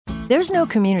There's no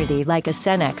community like a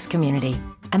Cenex community.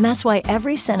 And that's why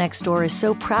every Cenex store is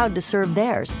so proud to serve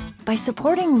theirs by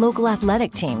supporting local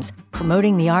athletic teams,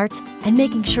 promoting the arts, and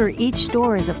making sure each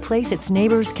store is a place its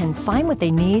neighbors can find what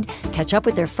they need, catch up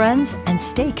with their friends, and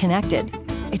stay connected.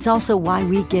 It's also why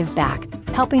we give back,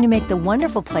 helping to make the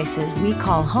wonderful places we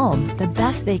call home the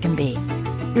best they can be.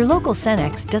 Your local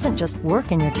Cenex doesn't just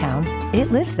work in your town,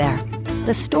 it lives there.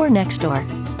 The store next door,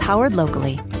 powered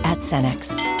locally at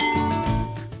Cenex.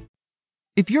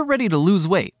 If you're ready to lose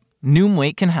weight, Noom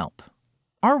Weight can help.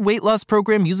 Our weight loss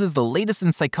program uses the latest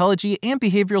in psychology and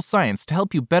behavioral science to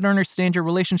help you better understand your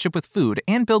relationship with food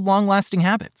and build long-lasting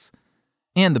habits.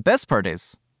 And the best part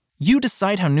is, you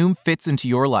decide how Noom fits into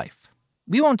your life.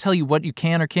 We won't tell you what you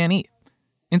can or can't eat.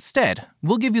 Instead,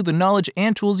 we'll give you the knowledge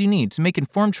and tools you need to make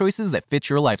informed choices that fit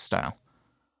your lifestyle.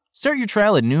 Start your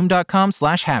trial at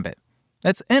Noom.com/habit.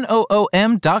 That's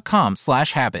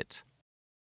NOOM.com/habit.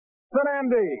 St.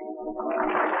 Andy.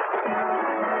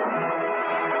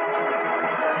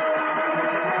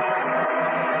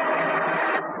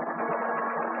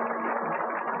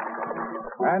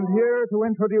 And here to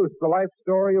introduce the life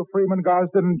story of Freeman Gosden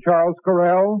and Charles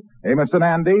Correll, Amos and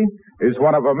Andy, is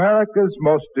one of America's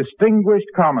most distinguished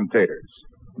commentators.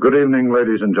 Good evening,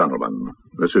 ladies and gentlemen.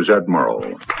 This is Ed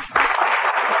Murrow.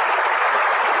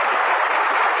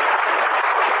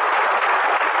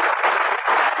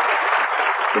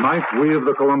 Tonight, we of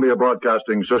the Columbia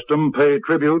Broadcasting System pay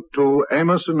tribute to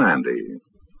Amos and Andy.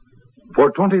 For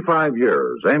 25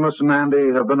 years, Amos and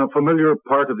Andy have been a familiar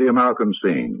part of the American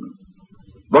scene.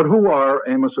 But who are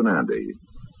Amos and Andy?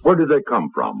 Where did they come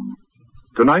from?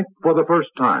 Tonight, for the first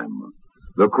time,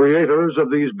 the creators of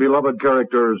these beloved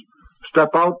characters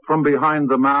step out from behind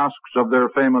the masks of their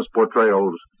famous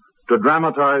portrayals to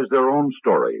dramatize their own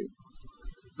story.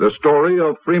 The story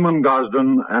of Freeman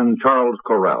Gosden and Charles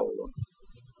Correll.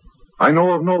 I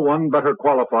know of no one better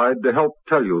qualified to help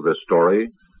tell you this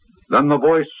story than the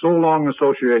voice so long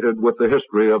associated with the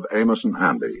history of Amos and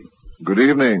Andy. Good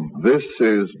evening. This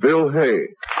is Bill Hay.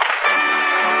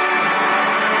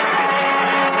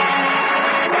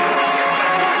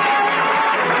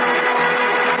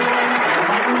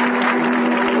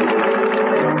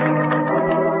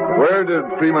 Where did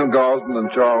Freeman Gosden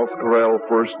and Charles Correll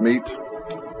first meet?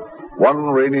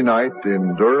 One rainy night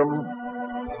in Durham,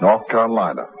 North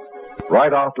Carolina,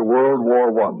 right after World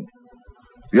War I.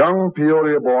 Young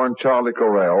Peoria-born Charlie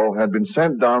Correll had been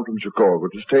sent down from Chicago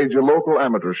to stage a local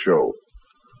amateur show.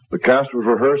 The cast was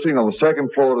rehearsing on the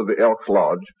second floor of the Elks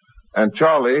Lodge, and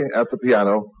Charlie, at the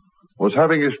piano, was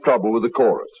having his trouble with the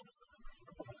chorus.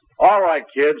 All right,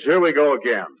 kids, here we go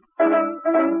again.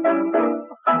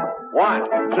 1,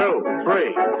 2,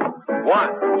 3.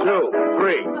 1, 2,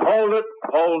 3. Hold it,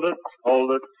 hold it,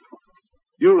 hold it.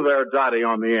 You there, Dottie,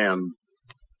 on the end.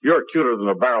 You're cuter than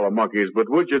a barrel of monkeys, but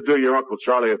would you do your Uncle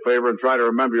Charlie a favor and try to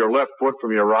remember your left foot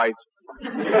from your right?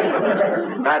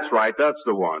 That's right, that's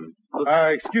the one.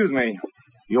 Excuse me.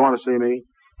 You want to see me?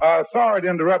 Sorry to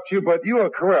interrupt you, but you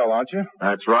are Correll, aren't you?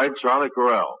 That's right, Charlie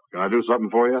Correll. Can I do something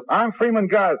for you? I'm Freeman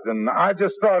Gosden. I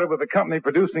just started with a company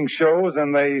producing shows,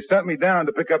 and they sent me down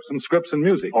to pick up some scripts and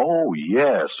music. Oh,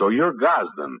 yes, so you're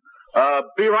Gosden.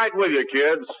 Be right with you,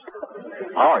 kids.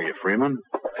 How are you, Freeman?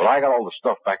 Well, I got all the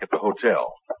stuff back at the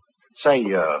hotel. Say,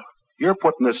 you're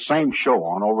putting this same show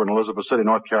on over in Elizabeth City,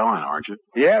 North Carolina, aren't you?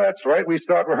 Yeah, that's right. We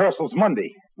start rehearsals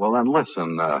Monday. Well, then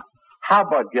listen, how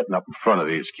about getting up in front of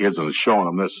these kids and showing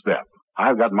them this step?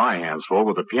 I've got my hands full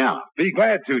with the piano. Be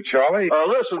glad to, Charlie.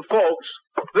 Listen, folks,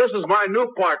 this is my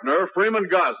new partner, Freeman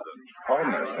Gosden. Oh,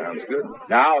 that sounds good.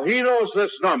 Now, he knows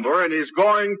this number, and he's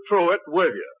going through it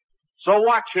with you. So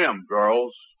watch him,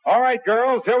 girls. All right,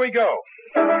 girls, here we go.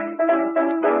 1,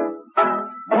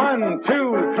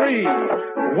 2, 3.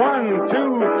 1,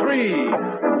 2, 3.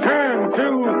 Turn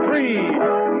 2, 3.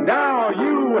 Now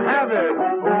you have it. 1.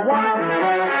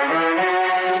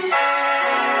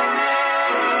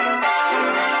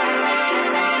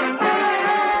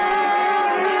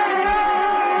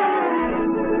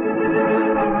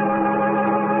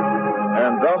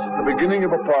 And thus the beginning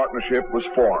of a partnership was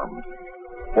formed.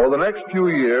 For the next few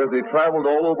years, they traveled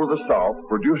all over the South,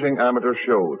 producing amateur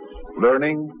shows,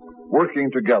 learning, working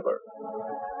together.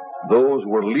 Those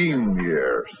were lean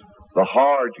years, the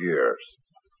hard years.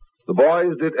 The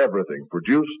boys did everything,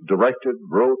 produced, directed,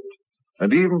 wrote,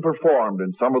 and even performed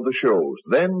in some of the shows.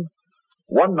 Then,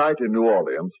 one night in New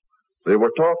Orleans, they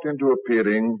were talked into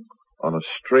appearing on a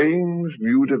strange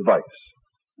new device,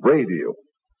 radio.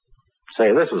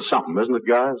 Say, this is something, isn't it,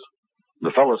 guys? The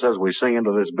fellow says we sing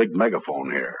into this big megaphone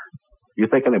here. You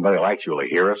think anybody will actually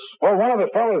hear us? Well, one of the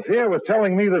fellows here was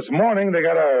telling me this morning they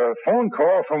got a phone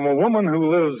call from a woman who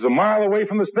lives a mile away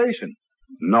from the station.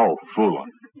 No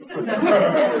fooling.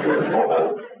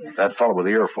 Uh-oh. That fellow with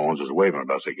the earphones is waving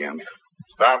at us again.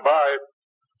 Stand by.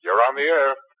 You're on the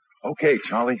air. Okay,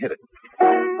 Charlie, hit it.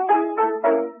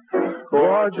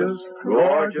 Gorgeous,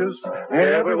 gorgeous,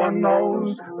 everyone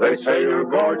knows. They say you're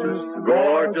gorgeous,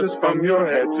 gorgeous from your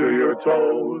head to your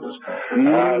toes. As a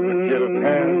kid of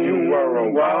 10, you were a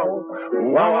wow,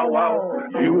 wow, wow, wow.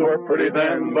 You were pretty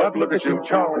then, but look at you,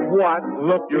 Charlie. What?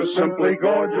 Look, you're simply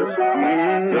gorgeous.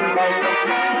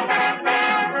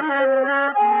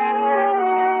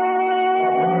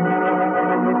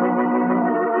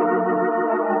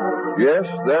 Yes,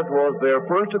 that was their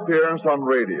first appearance on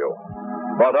radio.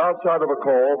 But outside of a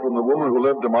call from the woman who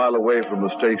lived a mile away from the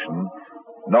station,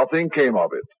 nothing came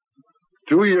of it.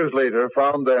 2 years later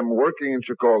found them working in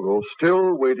Chicago,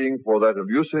 still waiting for that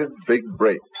elusive big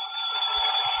break.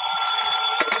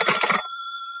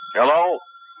 Hello?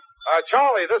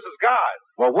 Charlie, this is God.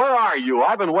 Well, where are you?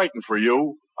 I've been waiting for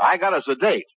you. I got us a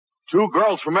date. 2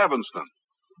 girls from Evanston.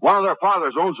 One of their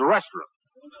fathers owns a restaurant.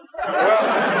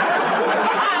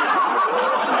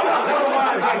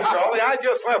 Charlie, I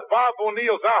just left Bob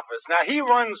O'Neill's office. Now, he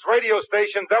runs radio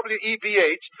station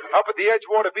WEBH up at the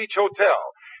Edgewater Beach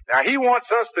Hotel. Now, he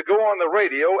wants us to go on the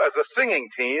radio as a singing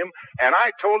team, and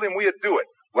I told him we'd do it.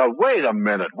 Well, wait a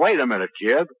minute,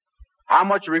 kid. How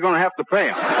much are we going to have to pay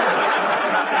him?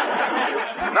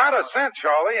 Not a cent,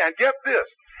 Charlie, and get this.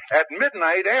 At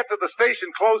midnight, after the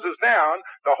station closes down,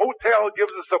 the hotel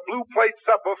gives us a blue plate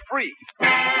supper free.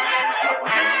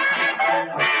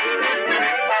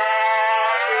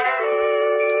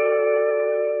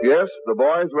 Yes, the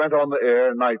boys went on the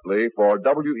air nightly for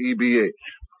WEBH.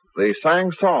 They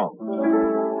sang songs.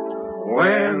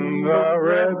 When the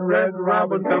red, red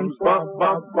robin comes bob,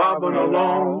 bob, bobbing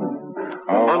along,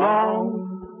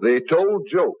 along. They told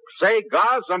jokes. Say,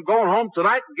 Goz, I'm going home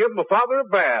tonight and give my father a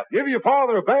bath. Give your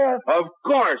father a bath? Of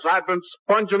course. I've been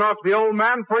sponging off the old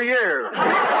man for years.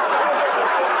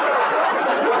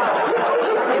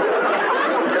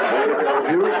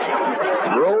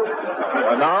 Wrote,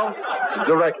 announced,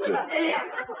 directed.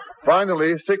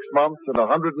 Finally, 6 months and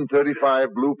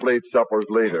 135 blue plate suppers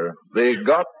later, they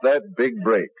got that big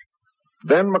break.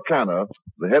 Ben McKenna,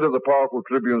 the head of the powerful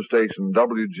Tribune station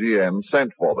WGN,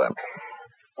 sent for them.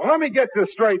 Well, let me get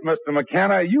this straight, Mr.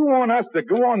 McKenna. You want us to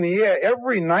go on the air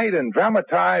every night and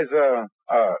dramatize a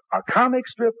comic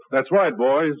strip? That's right,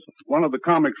 boys. One of the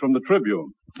comics from the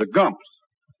Tribune. The Gumps.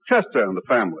 Chester and the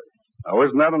family. Now,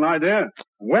 isn't that an idea?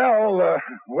 Well,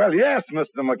 yes,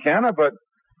 Mr. McKenna, but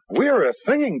we're a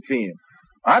singing team.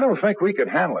 I don't think we could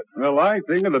handle it. Well, I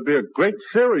think it'll be a great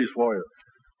series for you.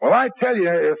 Well, I tell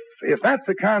you, if that's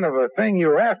the kind of a thing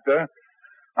you're after,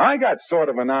 I got sort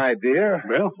of an idea.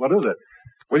 Well, what is it?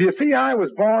 Well, you see, I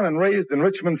was born and raised in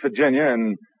Richmond, Virginia,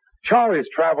 and Charlie's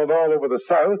traveled all over the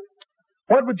South.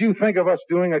 What would you think of us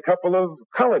doing a couple of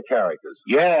color characters?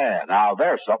 Yeah, now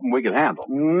there's something we can handle.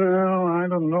 Well, I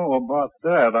don't know about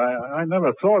that. I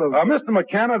never thought of... Mr.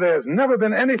 McKenna, there's never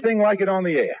been anything like it on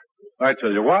the air. I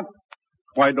tell you what.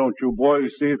 Why don't you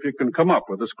boys see if you can come up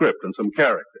with a script and some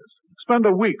characters? Spend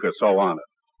a week or so on it.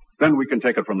 Then we can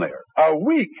take it from there. A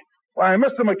week? Why,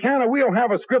 Mr. McKenna, we'll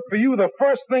have a script for you the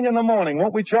first thing in the morning,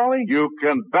 won't we, Charlie? You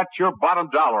can bet your bottom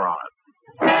dollar on it.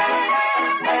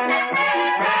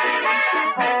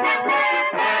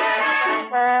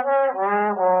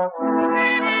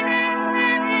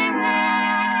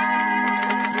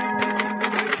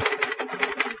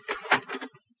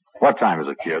 What time is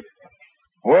it, kid?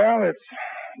 Well, it's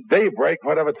daybreak,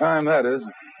 whatever time that is.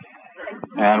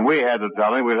 And we had to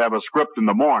tell him we'd have a script in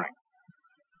the morning.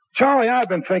 Charlie, I've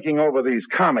been thinking over these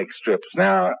comic strips.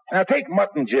 Now take Mutt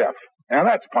and Jeff. Now,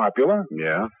 that's popular.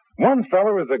 Yeah? One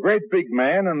fella is a great big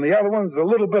man, and the other one's a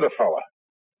little bit of fella.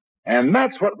 And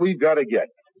that's what we've got to get.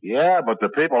 Yeah, but the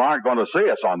people aren't going to see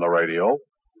us on the radio.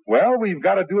 Well, we've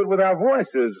got to do it with our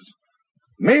voices.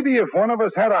 Maybe if one of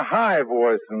us had a high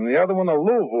voice and the other one a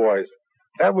low voice,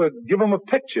 that would give them a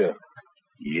picture.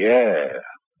 Yeah.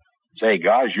 Say,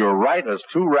 guys, you're right as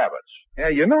 2 rabbits. Yeah,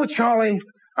 you know, Charlie,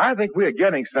 I think we're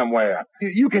getting somewhere.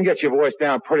 You can get your voice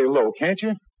down pretty low, can't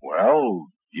you? Well,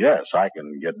 yes, I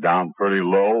can get down pretty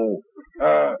low.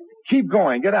 Keep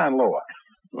going. Get down lower.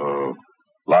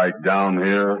 Like down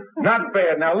here? Not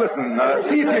bad. Now, listen,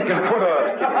 see if you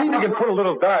can put a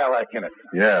little dialect in it.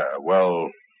 Yeah, well,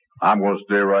 I'm going to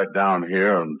stay right down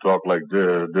here and talk like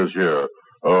this here.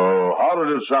 How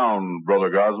did it sound, Brother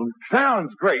Goslin?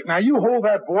 Sounds great. Now, you hold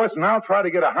that voice, and I'll try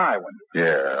to get a high one.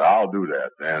 Yeah, I'll do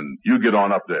that. And you get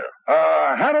on up there.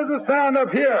 How does it sound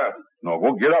up here? No,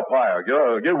 go get up higher.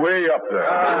 Get way up there.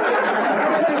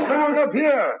 Sound up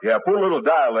here. Yeah, put a little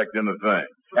dialect in the thing.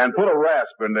 And put a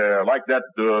rasp in there, like that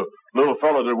little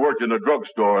fellow that worked in the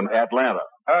drugstore in Atlanta.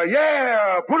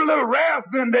 Yeah, put a little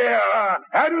rasp in there.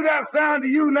 How do that sound to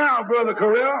you now, Brother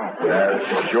Correll?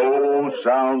 That sure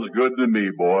sounds good to me,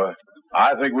 boy.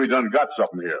 I think we done got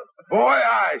something here. Boy,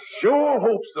 I sure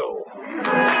hope so.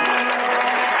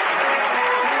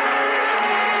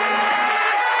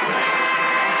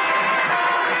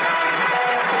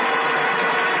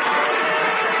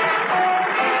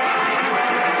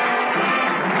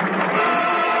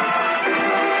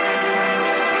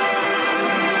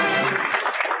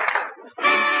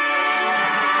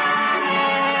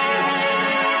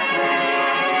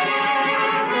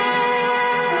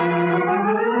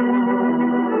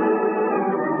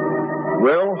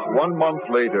 Well, 1 month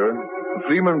later,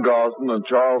 Freeman Gosden and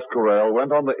Charles Correll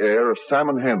went on the air as Sam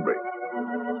and Henry.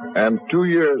 And 2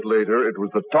 years later, it was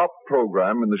the top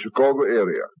program in the Chicago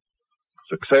area.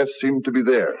 Success seemed to be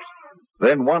theirs.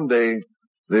 Then one day,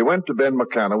 they went to Ben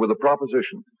McKenna with a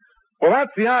proposition. Well,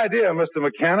 that's the idea, Mr.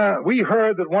 McKenna. We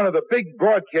heard that one of the big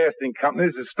broadcasting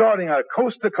companies is starting a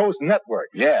coast-to-coast network.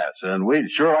 Yes, and we'd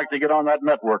sure like to get on that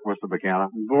network, Mr. McKenna.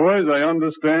 Boys, I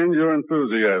understand your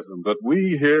enthusiasm, but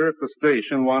we here at the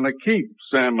station want to keep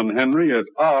Sam and Henry as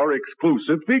our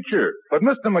exclusive feature. But,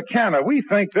 Mr. McKenna, we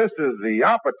think this is the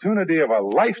opportunity of a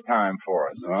lifetime for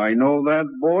us. I know that,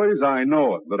 boys, I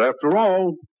know it. But after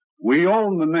all, we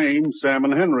own the name Sam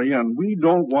and Henry, and we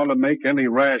don't want to make any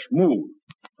rash move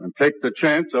and take the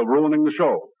chance of ruining the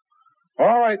show.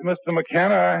 All right, Mr.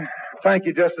 McKenna. Thank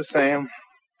you just the same.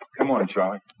 Come on,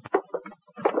 Charlie.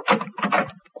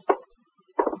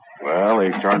 Well,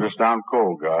 he turned us down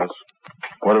cold, guys.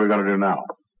 What are we going to do now?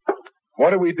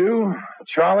 What do we do,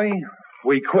 Charlie?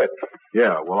 We quit.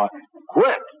 Yeah, well,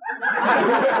 quit.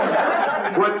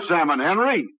 Quit, Sam and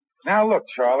Henry. Now, look,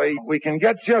 Charlie, we can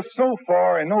get just so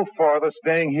far and no farther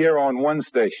staying here on one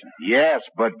station. Yes,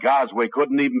 but, guys, we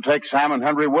couldn't even take Sam and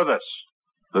Henry with us.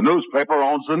 The newspaper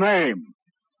owns the name.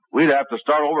 We'd have to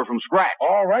start over from scratch.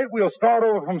 All right, we'll start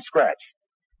over from scratch.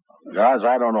 Guys,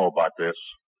 I don't know about this.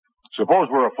 Suppose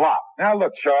we're a flop. Now,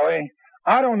 look, Charlie,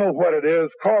 I don't know what it is.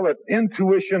 Call it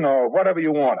intuition or whatever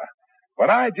you want to.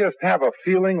 But I just have a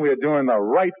feeling we're doing the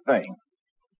right thing.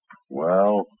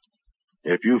 Well,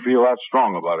 if you feel that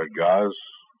strong about it, guys,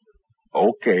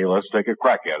 okay, let's take a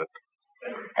crack at it.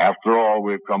 After all,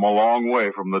 we've come a long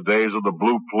way from the days of the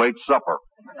blue plate supper.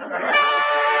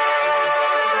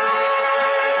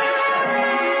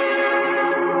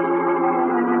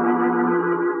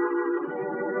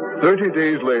 "30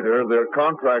 days later, their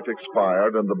contract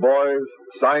expired and the boys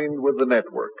signed with the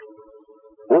network.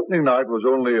 Opening night was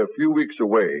only a few weeks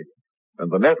away, and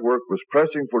the network was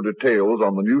pressing for details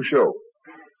on the new show.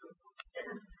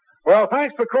 Well,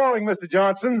 thanks for calling, Mr.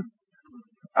 Johnson.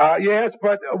 Yes,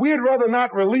 but we'd rather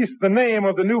not release the name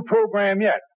of the new program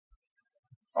yet.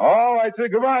 All right, say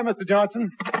goodbye, Mr.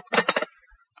 Johnson.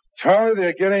 Charlie,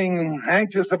 they're getting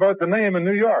anxious about the name in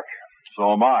New York.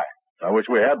 So am I. I wish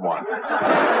we had one.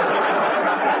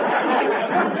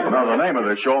 Now, the name of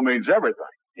the show means everything.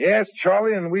 Yes,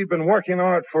 Charlie, and we've been working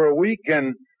on it for a week,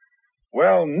 and,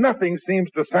 well, nothing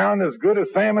seems to sound as good as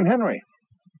Sam and Henry.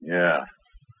 Yeah.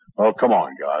 Well, come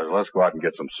on, guys. Let's go out and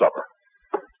get some supper.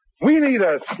 We need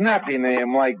a snappy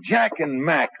name like Jack and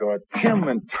Mac or Tim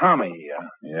and Tommy.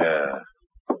 Yeah.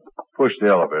 Push the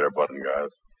elevator button, guys.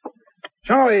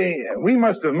 Charlie, we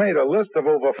must have made a list of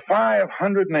over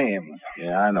 500 names.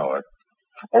 Yeah, I know it.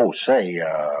 Oh, say,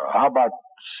 how about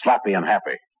Slappy and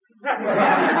Happy?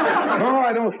 No,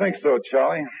 I don't think so,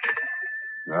 Charlie.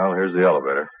 Well, here's the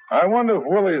elevator. I wonder if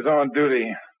Willie's on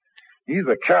duty. He's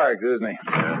a character, isn't he?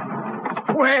 Yeah.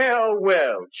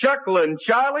 Well, Chucklin'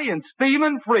 Charlie and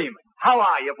Steamin' Freeman. How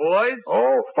are you, boys?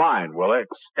 Oh, fine, Willie.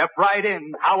 Step right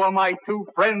in. How are my two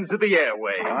friends of the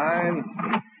airways? Fine.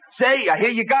 Say, I hear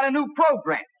you got a new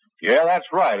program. Yeah,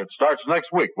 that's right. It starts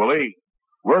next week, Willie.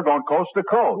 We're going coast to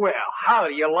coast. Well, how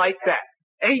do you like that?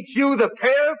 Ain't you the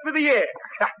pair for the air?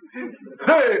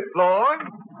 Third floor.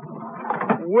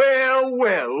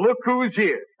 Well, look who's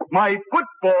here. My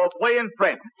football-playing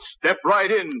friend. Step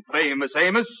right in, famous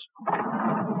Amos.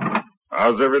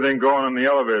 How's everything going in the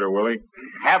elevator, Willie?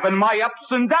 Having my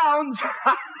ups and downs.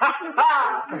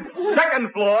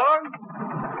 Second floor.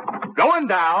 Going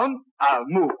down.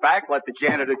 Move back, let the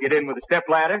janitor get in with a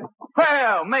stepladder.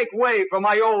 Well, make way for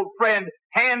my old friend,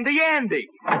 Handy Andy.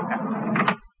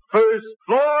 First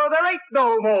floor, there ain't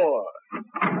no more.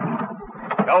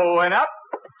 Going up.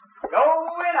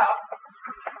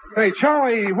 Hey,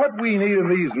 Charlie, what we need in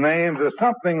these names is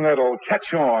something that'll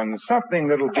catch on, something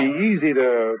that'll be easy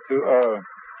to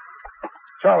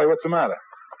Charlie, what's the matter?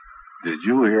 Did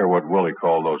you hear what Willie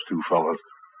called those two fellows?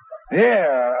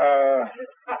 Yeah,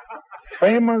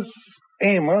 Famous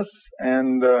Amos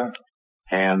and,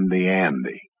 Handy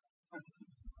Andy.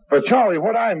 But, Charlie,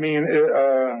 what I mean is,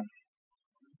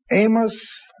 Amos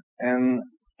and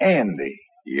Andy.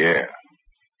 Yeah,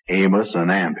 Amos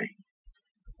and Andy.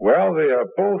 Well, they are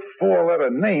both four-letter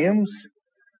names.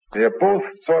 They are both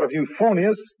sort of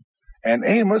euphonious. And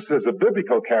Amos is a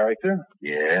biblical character.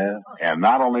 Yeah, and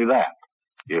not only that.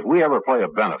 If we ever play a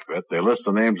benefit, they list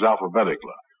the names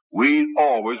alphabetically. We'd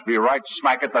always be right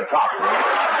smack at the top.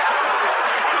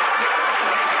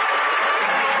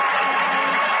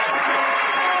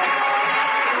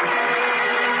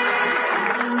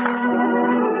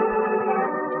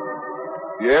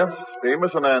 Yes,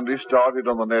 Amos and Andy started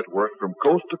on the network from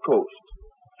coast to coast.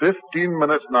 15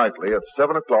 minutes nightly at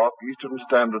 7 o'clock Eastern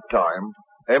Standard Time,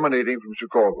 emanating from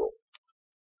Chicago.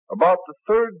 About the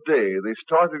third day, they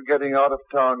started getting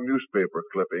out-of-town newspaper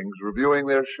clippings reviewing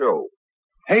their show.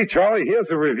 Hey, Charlie, here's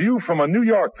a review from a New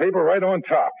York paper right on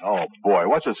top. Oh, boy,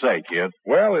 what's it say, kid?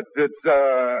 Well,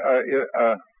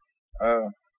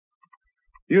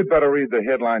 you'd better read the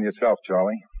headline yourself,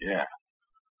 Charlie. Yeah.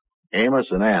 Amos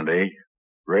and Andy,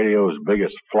 radio's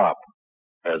biggest flop,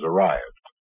 has arrived.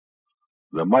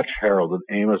 The much-heralded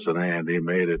Amos and Andy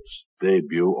made its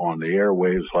debut on the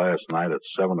airwaves last night at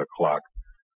 7 o'clock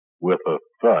with a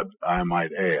thud, I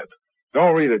might add.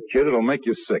 Don't read it, kid. It'll make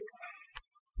you sick.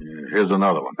 Yeah, here's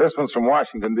another one. This one's from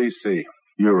Washington, D.C.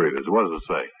 You read it. What does it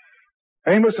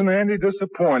say? Amos and Andy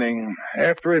disappointing.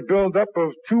 After a build-up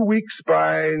of 2 weeks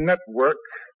by network,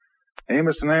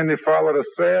 Amos and Andy followed a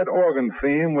sad organ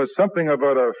theme with something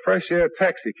about a fresh air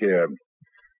taxi cab.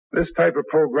 This type of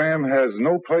program has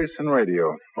no place in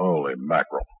radio. Holy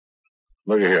mackerel.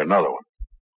 Look at here, another one.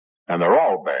 And they're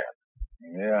all bad.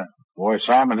 Yeah. Boy,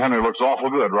 Simon Henry looks awful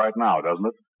good right now, doesn't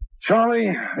it?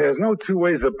 Charlie, there's no two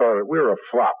ways about it. We're a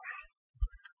flop.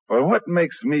 But what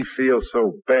makes me feel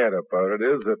so bad about it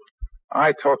is that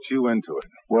I talked you into it.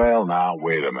 Well, now,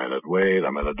 wait a minute.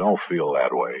 Don't feel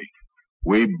that way.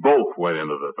 We both went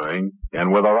into the thing,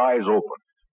 and with our eyes open.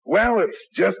 Well, it's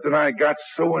just that I got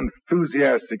so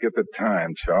enthusiastic at the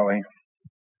time, Charlie.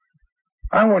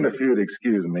 I wonder if you'd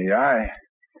excuse me. I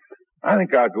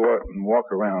think I'll go out and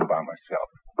walk around by myself.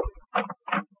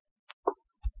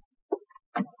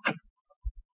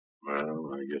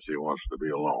 Well, I guess he wants to be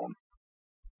alone.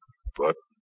 But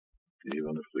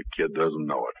even if the kid doesn't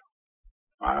know it,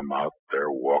 I'm out there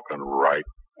walking right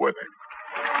with him.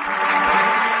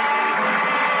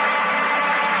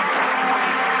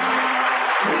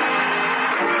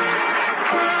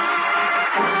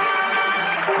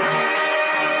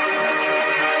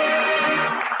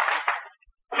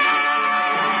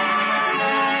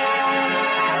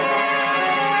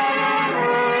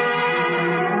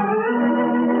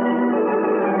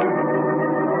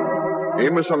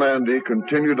 Amos and Andy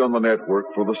continued on the network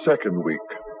for the second week.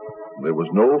 There was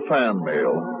no fan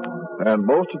mail, and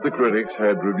most of the critics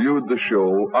had reviewed the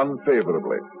show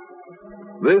unfavorably.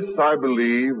 This, I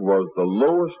believe, was the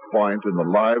lowest point in the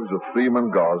lives of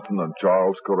Freeman Gosden and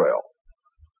Charles Correll.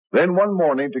 Then one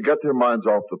morning, to get their minds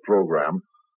off the program,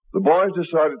 the boys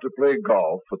decided to play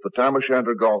golf at the Tam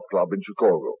O'Shanter Golf Club in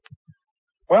Chicago.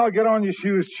 Well, get on your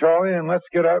shoes, Charlie, and let's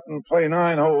get out and play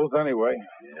 9 holes anyway.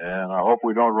 Yeah, and I hope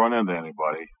we don't run into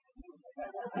anybody.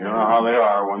 You know how they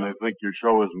are when they think your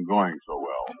show isn't going so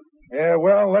well. Yeah,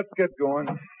 well, let's get going.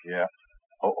 Yeah.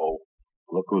 Uh-oh.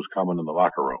 Look who's coming in the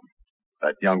locker room.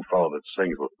 That young fellow that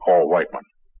sings with Paul Whiteman.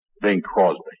 Bing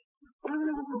Crosby.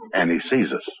 And he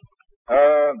sees us.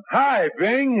 Hi,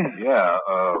 Bing. Yeah,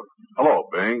 hello,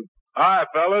 Bing. Hi,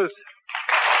 fellas.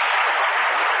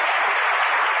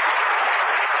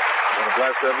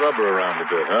 Blast that rubber around a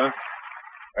bit, huh?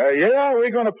 Yeah,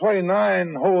 we're going to play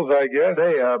 9 holes, I guess.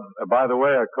 Hey, by the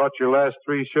way, I caught your last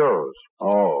 3 shows.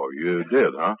 Oh, you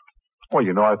did, huh? Well,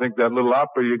 you know, I think that little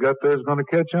opera you got there is going to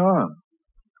catch on.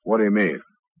 What do you mean?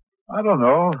 I don't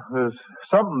know. There's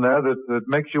something there that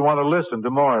makes you want to listen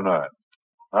tomorrow night.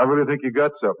 I really think you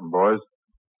got something, boys.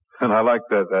 And I like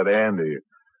that Andy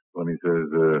when he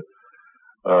says,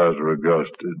 Osra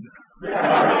Gusted.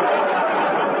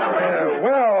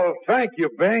 Well, thank you,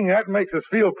 Bing. That makes us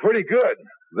feel pretty good.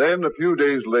 Then, a few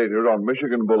days later, on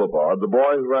Michigan Boulevard, the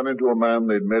boys ran into a man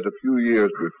they'd met a few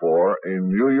years before in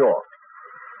New York.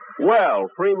 Well,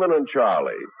 Freeman and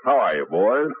Charlie, how are you,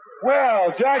 boys?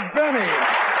 Well, Jack Benny.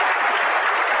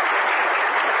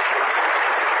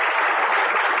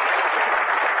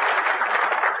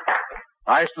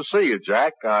 Nice to see you,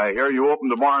 Jack. I hear you open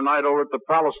tomorrow night over at the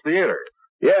Palace Theater.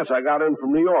 Yes, I got in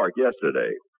from New York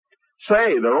yesterday.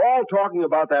 Say, they're all talking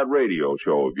about that radio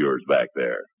show of yours back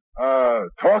there.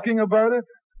 Talking about it?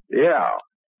 Yeah.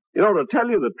 You know, to tell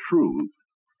you the truth,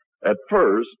 at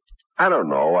first, I don't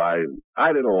know, I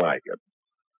didn't like it.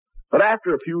 But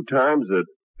after a few times,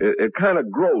 it kind of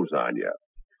grows on you.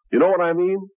 You know what I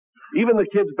mean? Even the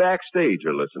kids backstage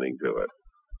are listening to it.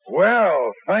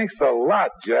 Well, thanks a lot,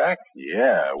 Jack.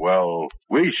 Yeah, well,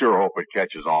 we sure hope it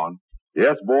catches on.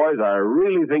 Yes, boys, I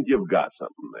really think you've got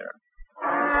something there.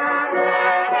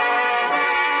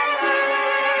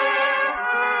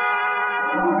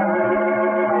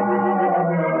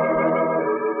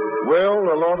 Well,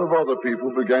 a lot of other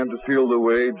people began to feel the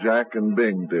way Jack and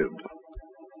Bing did.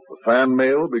 The fan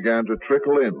mail began to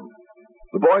trickle in.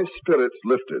 The boys' spirits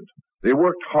lifted. They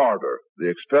worked harder. They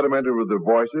experimented with their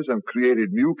voices and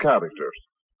created new characters.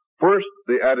 First,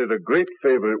 they added a great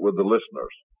favorite with the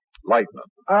listeners, Lightning.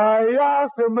 Yes,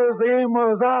 Miss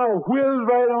Amos, I'll whiz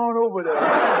right on over there.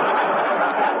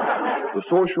 The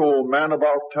social man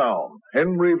about town,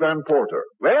 Henry Van Porter.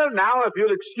 Well, now, if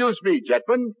you'll excuse me,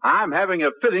 gentlemen, I'm having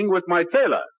a fitting with my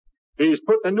tailor. He's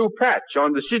putting a new patch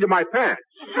on the seat of my pants.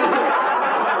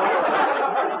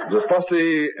 The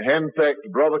fussy,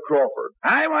 hen-pecked Brother Crawford.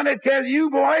 I want to tell you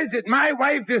boys that my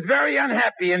wife is very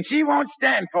unhappy and she won't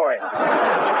stand for it.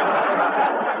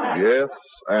 Yes,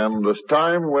 and as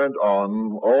time went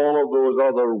on, all of those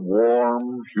other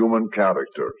warm human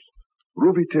characters.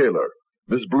 Ruby Taylor,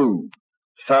 Miss Blue,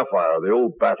 Sapphire, the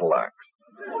old battle axe,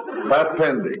 Pat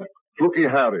Pendy, Fluky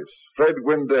Harris, Fred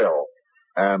Gwendell,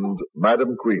 and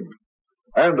Madam Queen.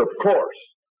 And, of course,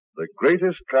 the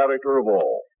greatest character of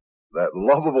all, that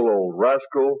lovable old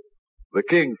rascal, the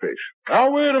Kingfish. Now,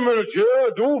 wait a minute,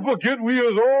 Chair. Don't forget we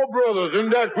is all brothers in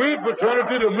that great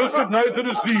fraternity, the Mystic Knights of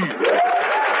the Sea.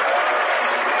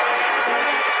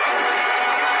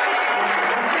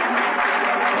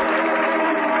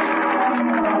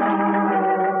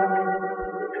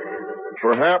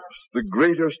 Perhaps the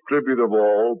greatest tribute of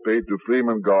all paid to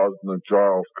Freeman Gosden and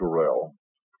Charles Correll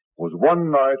was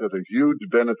one night at a huge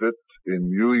benefit in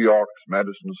New York's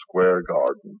Madison Square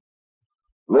Garden.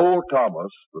 Lowell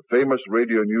Thomas, the famous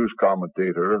radio news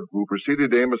commentator who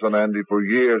preceded Amos and Andy for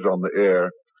years on the air,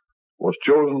 was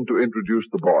chosen to introduce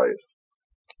the boys.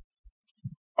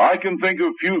 I can think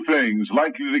of few things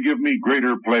likely to give me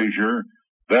greater pleasure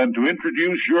than to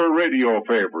introduce your radio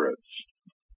favorites.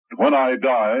 When I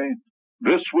die,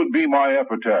 this would be my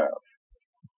epitaph.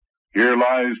 Here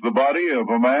lies the body of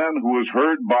a man who was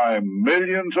heard by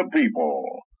millions of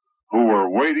people who were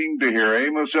waiting to hear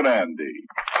Amos and Andy.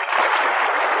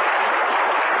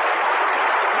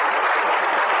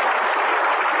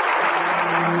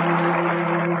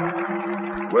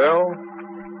 Well,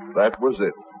 that was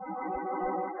it.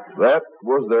 That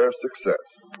was their success.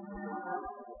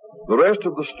 The rest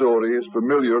of the story is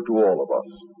familiar to all of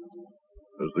us.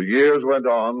 As the years went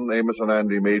on, Amos and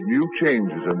Andy made new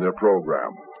changes in their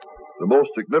program, the most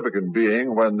significant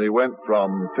being when they went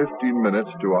from 15 minutes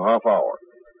to a half hour.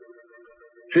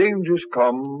 Changes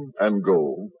come and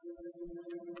go,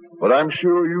 but I'm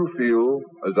sure you feel,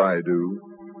 as I do,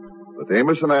 that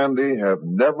Amos and Andy have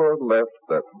never left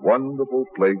that wonderful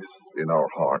place in our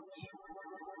hearts.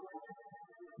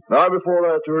 Now, before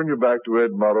I turn you back to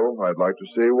Ed Murrow, I'd like to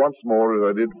say once more,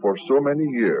 as I did for so many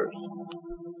years,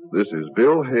 this is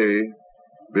Bill Hay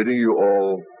bidding you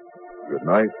all good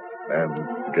night and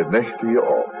good night to you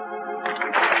all.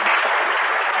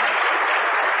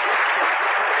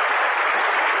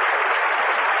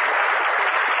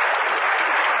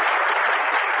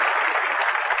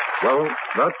 Well,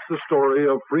 that's the story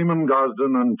of Freeman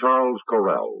Gosden and Charles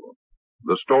Correll.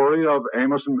 The story of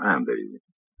Amos and Andy.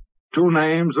 Two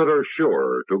names that are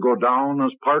sure to go down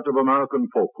as part of American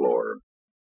folklore.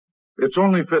 It's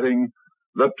only fitting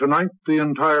that tonight the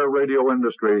entire radio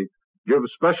industry gives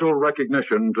special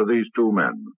recognition to these two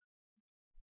men.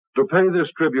 To pay this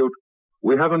tribute,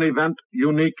 we have an event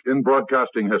unique in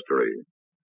broadcasting history.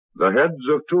 The heads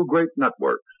of two great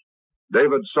networks,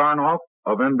 David Sarnoff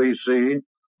of NBC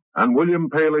and William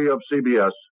Paley of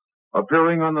CBS,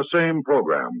 appearing on the same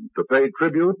program to pay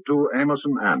tribute to Amos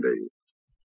and Andy.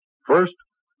 First,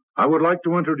 I would like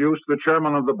to introduce the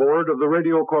chairman of the board of the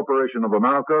Radio Corporation of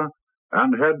America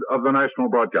and head of the National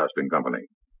Broadcasting Company,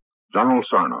 General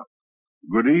Sarnoff.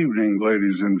 Good evening,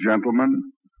 ladies and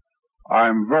gentlemen.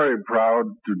 I'm very proud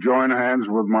to join hands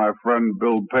with my friend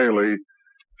Bill Paley,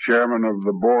 chairman of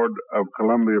the board of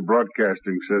Columbia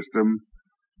Broadcasting System,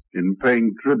 in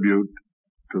paying tribute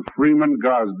to Freeman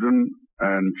Gosden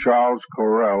and Charles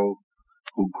Correll,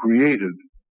 who created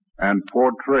and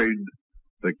portrayed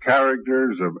the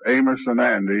characters of Amos and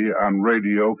Andy on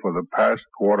radio for the past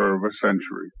quarter of a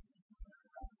century.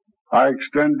 I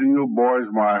extend to you boys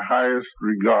my highest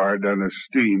regard and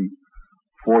esteem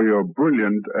for your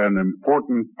brilliant and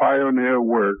important pioneer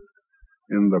work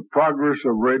in the progress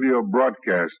of radio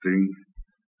broadcasting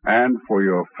and for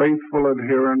your faithful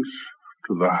adherence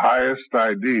to the highest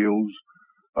ideals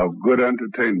of good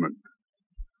entertainment.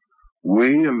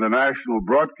 We in the National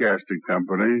Broadcasting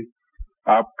Company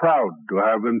are proud to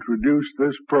have introduced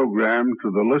this program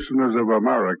to the listeners of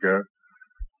America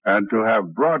and to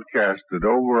have broadcasted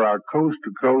over our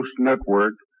coast-to-coast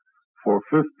network for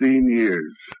 15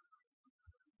 years.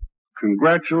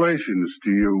 Congratulations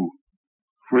to you,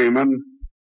 Freeman,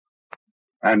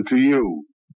 and to you,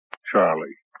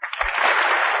 Charlie.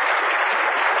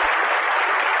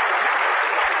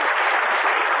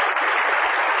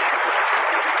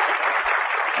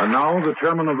 And now, the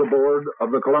chairman of the board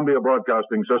of the Columbia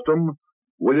Broadcasting System,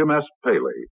 William S.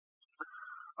 Paley.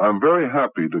 I'm very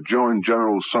happy to join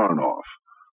General Sarnoff,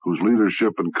 whose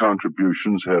leadership and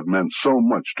contributions have meant so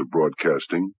much to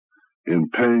broadcasting, in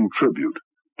paying tribute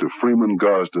to Freeman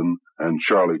Gosden and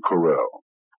Charlie Correll.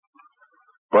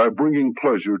 By bringing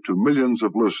pleasure to millions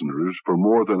of listeners for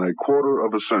more than a quarter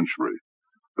of a century,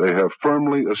 they have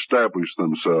firmly established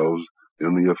themselves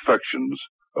in the affections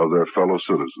of their fellow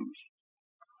citizens.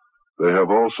 They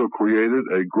have also created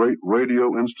a great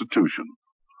radio institution,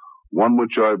 one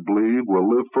which I believe will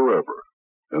live forever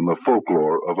in the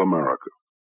folklore of America.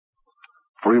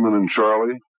 Freeman and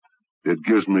Charlie, it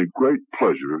gives me great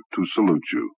pleasure to salute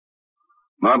you,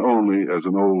 not only as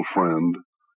an old friend,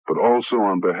 but also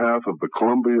on behalf of the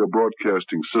Columbia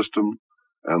Broadcasting System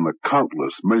and the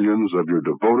countless millions of your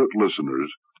devoted listeners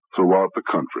throughout the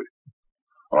country.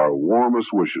 Our warmest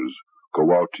wishes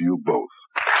go out to you both.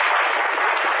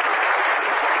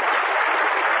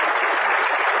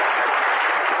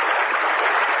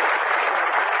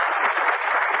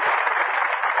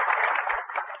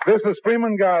 This is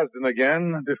Freeman Gosden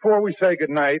again. Before we say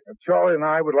goodnight, Charlie and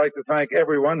I would like to thank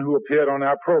everyone who appeared on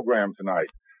our program tonight.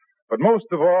 But most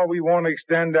of all, we want to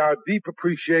extend our deep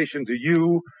appreciation to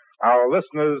you, our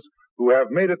listeners, who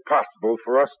have made it possible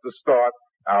for us to start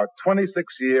our 26th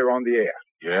year on the air.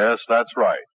 Yes, that's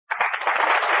right.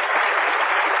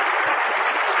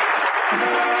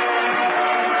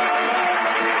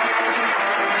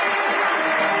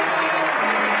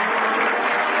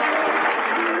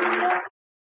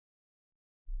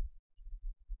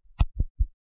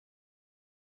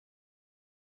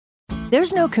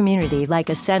 There's no community like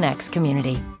a Cenex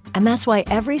community, and that's why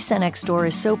every Cenex store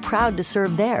is so proud to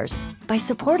serve theirs by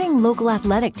supporting local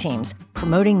athletic teams,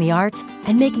 promoting the arts,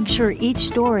 and making sure each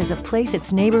store is a place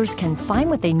its neighbors can find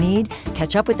what they need,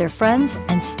 catch up with their friends,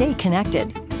 and stay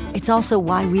connected. It's also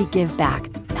why we give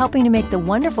back, helping to make the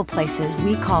wonderful places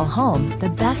we call home the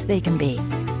best they can be.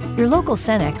 Your local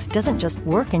Cenex doesn't just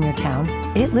work in your town,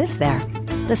 it lives there.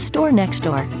 The store next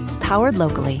door, powered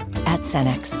locally at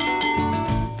Cenex.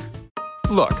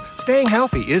 Look, staying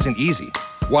healthy isn't easy.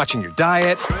 Watching your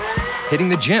diet, hitting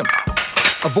the gym,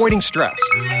 avoiding stress.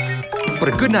 But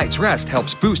a good night's rest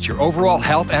helps boost your overall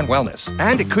health and wellness.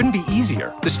 And it couldn't be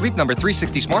easier. The Sleep Number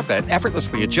 360 Smart Bed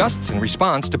effortlessly adjusts and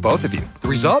responds to both of you. The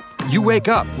result? You wake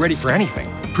up ready for anything.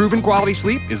 Proven quality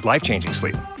sleep is life-changing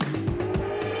sleep.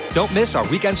 Don't miss our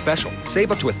weekend special.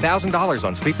 Save up to $1,000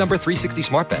 on Sleep Number 360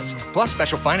 Smart Beds, plus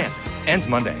special financing. Ends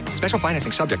Monday. Special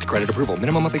financing subject to credit approval.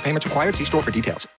 Minimum monthly payments required. See store for details.